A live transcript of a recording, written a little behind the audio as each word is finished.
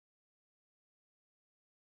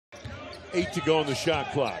8 to go on the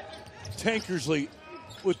shot clock. Tankersley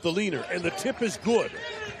with the leaner, and the tip is good.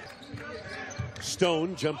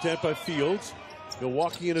 Stone jumped at by Fields.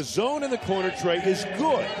 Milwaukee in a zone, and the corner tray is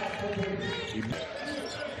good.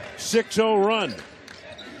 6-0 run.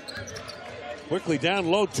 Quickly down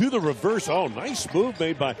low to the reverse. Oh, nice move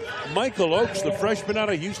made by Michael Oakes, the freshman out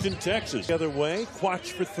of Houston, Texas. The other way,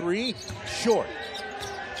 Quach for three, short.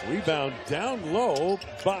 Rebound down low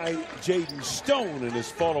by Jaden Stone, and his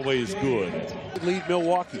fall away is good. Lead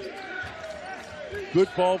Milwaukee. Good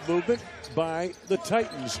ball movement by the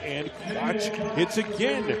Titans, and Quach hits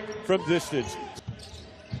again from distance.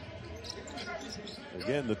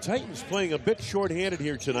 Again, the Titans playing a bit short-handed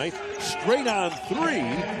here tonight. Straight on three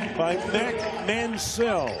by Mac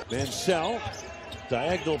Mansell. Mansell,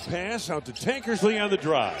 diagonal pass out to Tankersley on the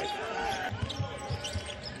drive.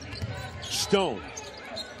 Stone.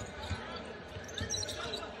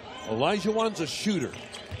 Olajuwon's a shooter.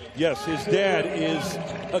 Yes, his dad is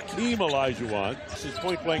Hakeem Olajuwon. This is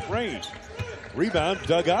point-blank range. Rebound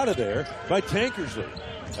dug out of there by Tankersley.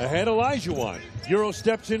 Ahead Olajuwon. Euro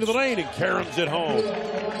steps into the lane and caroms it home.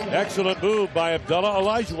 Excellent move by Abdullah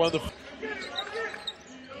Olajuwon.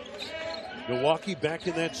 Milwaukee back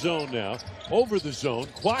in that zone now. Over the zone.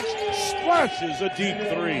 Quach splashes a deep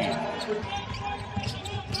three.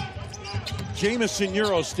 Jamison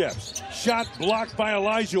Euro steps. Shot blocked by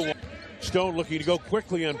Olajuwon. Stone looking to go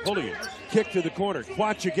quickly on Pullian. Kick to the corner.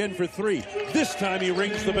 Quach again for three. This time he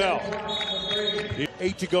rings the bell.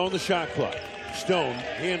 8 to go on the shot clock. Stone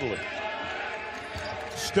handling.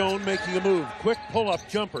 Stone making a move. Quick pull-up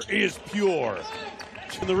jumper is pure.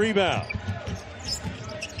 To the rebound.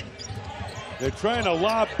 They're trying to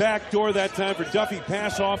lob backdoor that time for Duffy.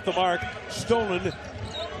 Pass off the mark. Stolen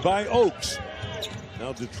by Oakes.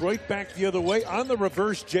 Now Detroit back the other way on the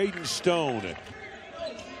reverse. Jaden Stone.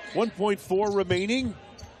 1.4 remaining.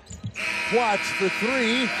 Quach for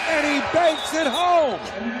three, and he banks it home.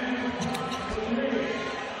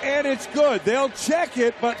 And it's good. They'll check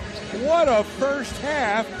it, but what a first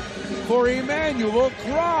half for Emmanuel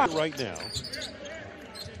Quach right now.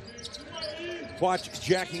 Quach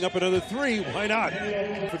jacking up another three. Why not?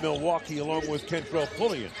 For Milwaukee, along with Kentrell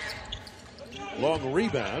Pullian. Long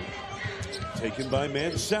rebound taken by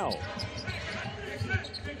Mansell.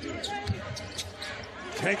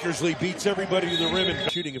 Tankersley beats everybody to the rim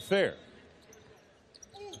and shooting affair.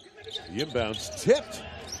 The inbounds tipped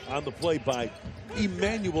on the play by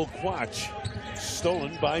Emmanuel Quach.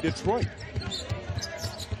 Stolen by Detroit.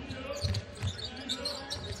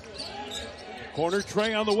 Corner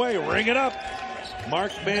tray on the way. Ring it up.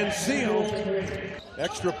 Mark Mansell.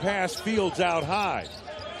 Extra pass. Fields out high.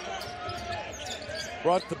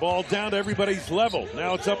 Brought the ball down to everybody's level.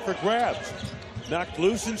 Now it's up for grabs. Knocked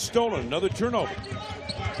loose and stolen. Another turnover.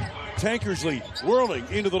 Tankersley whirling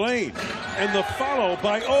into the lane. And the follow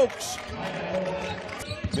by Oakes.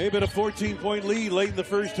 May have been a 14-point lead late in the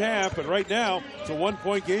first half, but right now it's a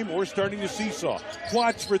one-point game. We're starting to seesaw.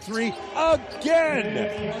 Quach for three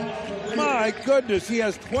again. My goodness, he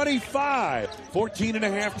has 25. 14 and a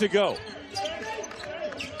half to go.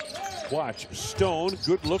 Quach, Stone,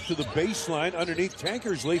 good look to the baseline underneath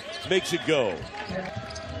Tankersley, makes it go.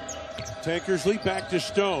 Tankersley back to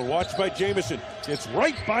Stone. Watched by Jamison. It's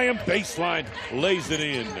right by him. Baseline. Lays it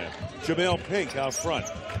in. Jamel Pink out front.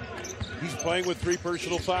 He's playing with 3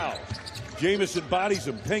 personal fouls. Jamison bodies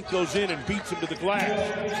him. Pink goes in and beats him to the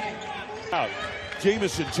glass. Out.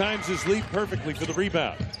 Jamison times his lead perfectly for the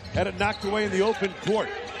rebound. Had it knocked away in the open court.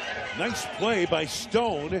 Nice play by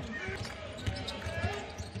Stone.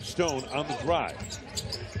 Stone on the drive.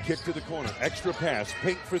 Kick to the corner. Extra pass.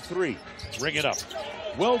 Pink for three. Ring it up.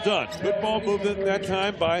 Well done. Good ball movement that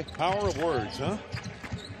time by power of words, huh?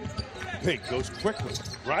 Pink goes quickly,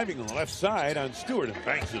 driving on the left side on Stewart and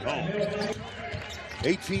banks it home.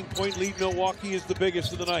 18-point lead. Milwaukee is the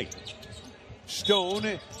biggest of the night.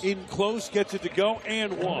 Stone in close, gets it to go,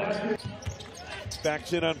 and one.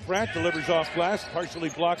 Backs in on Pratt, delivers off glass, partially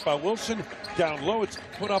blocked by Wilson. Down low, it's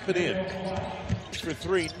put up and in. For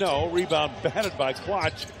three, no. Rebound batted by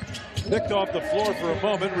Quach. Picked off the floor for a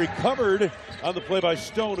moment, recovered on the play by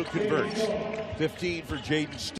Stone, who converts. 15 for Jaden Stone.